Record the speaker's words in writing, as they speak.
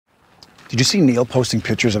Did you see Neil posting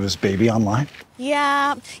pictures of his baby online?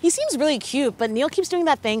 Yeah, he seems really cute, but Neil keeps doing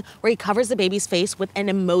that thing where he covers the baby's face with an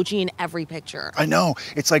emoji in every picture. I know.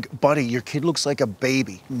 It's like, buddy, your kid looks like a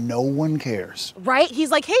baby. No one cares. Right? He's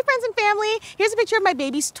like, hey, friends and family, here's a picture of my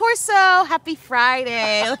baby's torso. Happy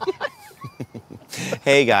Friday.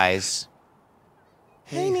 Hey, guys.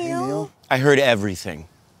 Hey, Neil. I heard everything.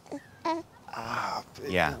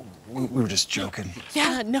 Yeah. We were just joking.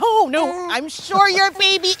 Yeah, no, I'm sure your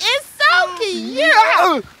baby is so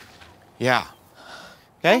cute. Yeah.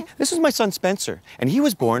 Okay? This is my son Spencer, and he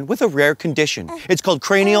was born with a rare condition. It's called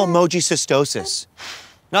cranial emoji cystosis.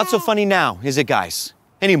 Not so funny now, is it, guys?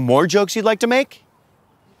 Any more jokes you'd like to make?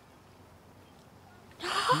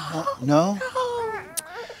 No?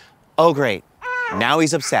 Oh, great. Now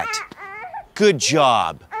he's upset. Good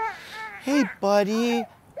job. Hey, buddy.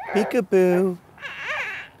 Peekaboo.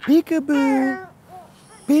 Peekaboo.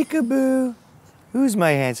 Peekaboo. Who's my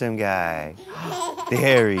handsome guy?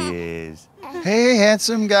 There he is. Hey,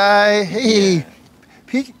 handsome guy. Hey,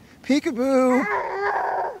 peekaboo.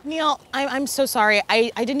 Neil, I'm so sorry. I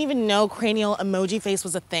didn't even know cranial emoji face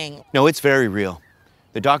was a thing. No, it's very real.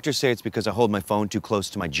 The doctors say it's because I hold my phone too close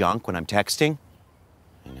to my junk when I'm texting.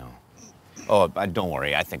 I know. Oh, don't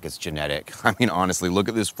worry. I think it's genetic. I mean, honestly, look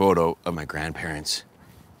at this photo of my grandparents.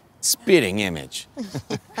 Spitting image.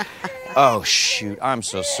 Oh, shoot. I'm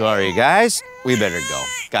so sorry, guys. We better go.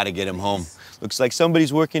 Gotta get him home. Looks like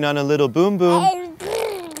somebody's working on a little boom boom.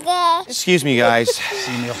 Excuse me, guys.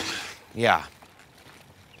 See, Neil. Yeah.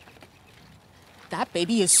 That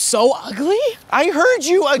baby is so ugly. I heard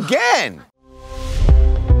you again.